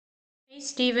Hey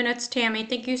Steven, it's Tammy.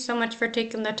 Thank you so much for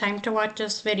taking the time to watch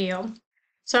this video.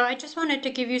 So I just wanted to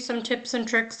give you some tips and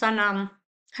tricks on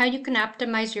how you can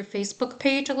optimize your Facebook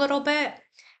page a little bit.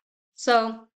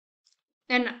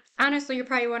 And honestly, you're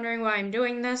probably wondering why I'm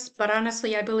doing this, but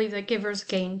honestly, I believe that givers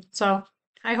gain. So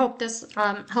I hope this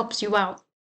helps you out.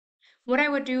 What I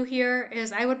would do here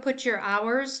is I would put your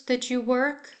hours that you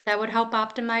work. That would help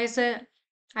optimize it.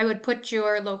 I would put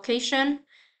your location,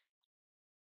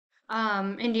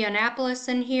 Indianapolis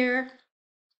in here.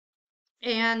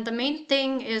 And the main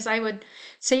thing is I would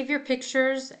save your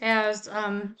pictures as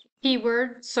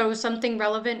keywords, so something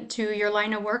relevant to your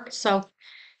line of work. So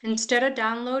instead of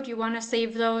download, you want to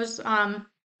save those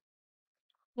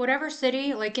whatever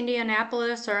city, like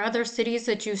Indianapolis or other cities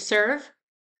that you serve.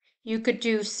 You could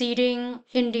do seeding,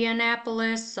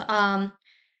 Indianapolis,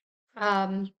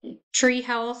 tree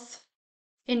health,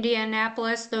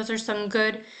 Indianapolis. Those are some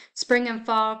good spring and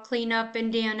fall cleanup,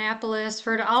 Indianapolis,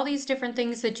 for all these different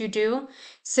things that you do.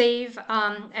 Save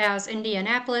as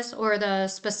Indianapolis or the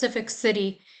specific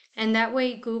city. And that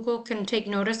way Google can take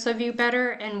notice of you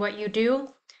better and what you do.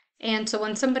 And so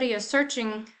when somebody is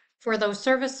searching for those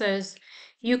services,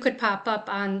 you could pop up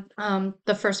on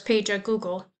the first page of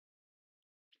Google.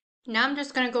 Now I'm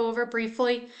just going to go over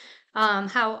briefly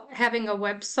how having a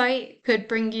website could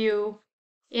bring you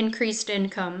increased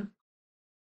income.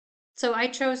 So I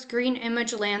chose Green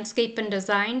Image Landscape and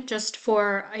Design just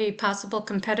for a possible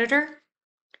competitor.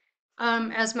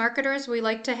 As marketers, we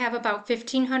like to have about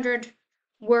 1,500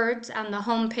 words on the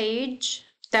home page.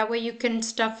 That way you can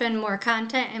stuff in more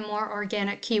content and more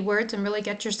organic keywords and really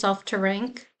get yourself to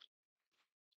rank.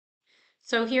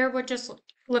 So here we're just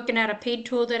looking at a paid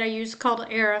tool that I use called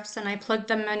Ahrefs, and I plugged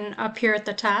them in up here at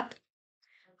the top.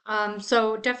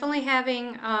 So definitely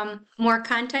having more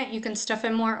content, you can stuff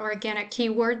in more organic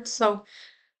keywords. So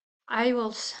I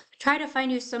will try to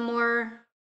find you some more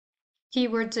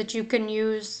keywords that you can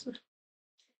use.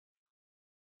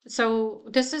 So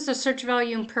this is a search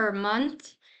volume per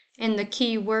month in the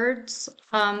keywords.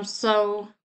 So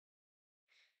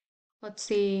let's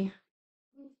see,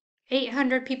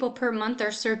 800 people per month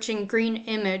are searching green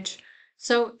image.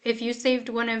 So if you saved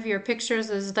one of your pictures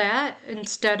as that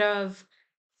instead of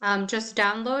just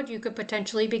download, you could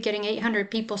potentially be getting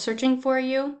 800 people searching for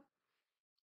you.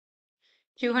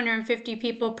 250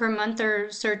 people per month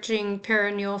are searching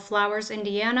perennial flowers,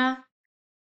 Indiana.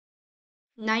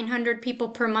 900 people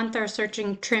per month are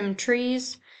searching trim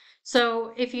trees.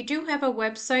 So if you do have a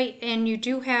website and you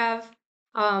do have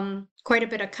quite a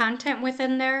bit of content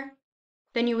within there,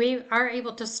 then you are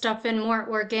able to stuff in more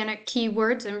organic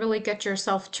keywords and really get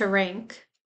yourself to rank.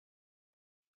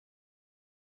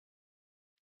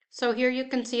 So here you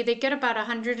can see they get about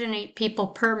 108 people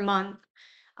per month.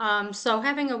 So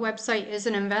having a website is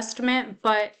an investment,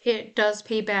 but it does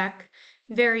pay back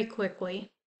very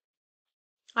quickly.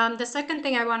 The second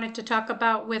thing I wanted to talk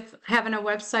about with having a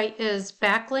website is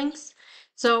backlinks.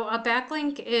 So a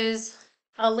backlink is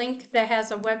a link that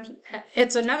has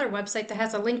it's another website that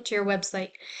has a link to your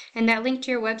website. And that link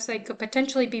to your website could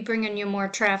potentially be bringing you more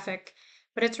traffic.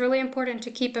 But it's really important to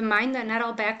keep in mind that not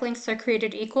all backlinks are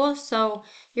created equal. So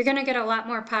you're going to get a lot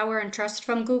more power and trust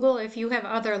from Google if you have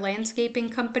other landscaping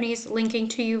companies linking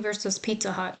to you versus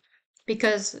Pizza Hut,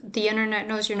 because the internet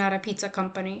knows you're not a pizza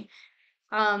company.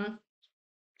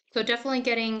 So definitely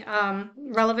getting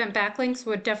relevant backlinks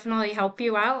would definitely help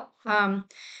you out.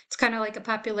 It's kind of like a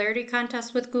popularity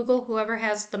contest with Google. Whoever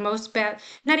has the most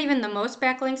not even the most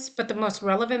backlinks, but the most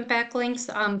relevant backlinks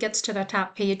gets to the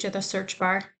top page of the search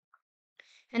bar.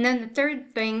 And then the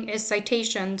third thing is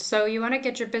citations. So you want to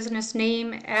get your business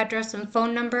name, address, and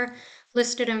phone number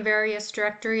listed in various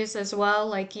directories as well,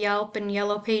 like Yelp and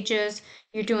Yellow Pages.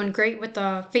 You're doing great with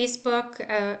the Facebook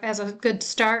as a good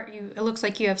start. It looks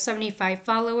like you have 75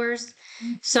 followers.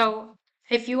 So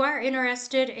if you are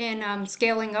interested in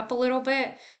scaling up a little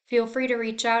bit, feel free to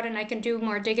reach out and I can do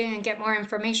more digging and get more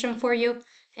information for you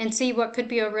and see what could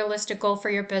be a realistic goal for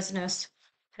your business.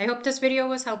 I hope this video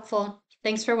was helpful.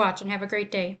 Thanks for watching. Have a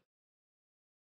great day.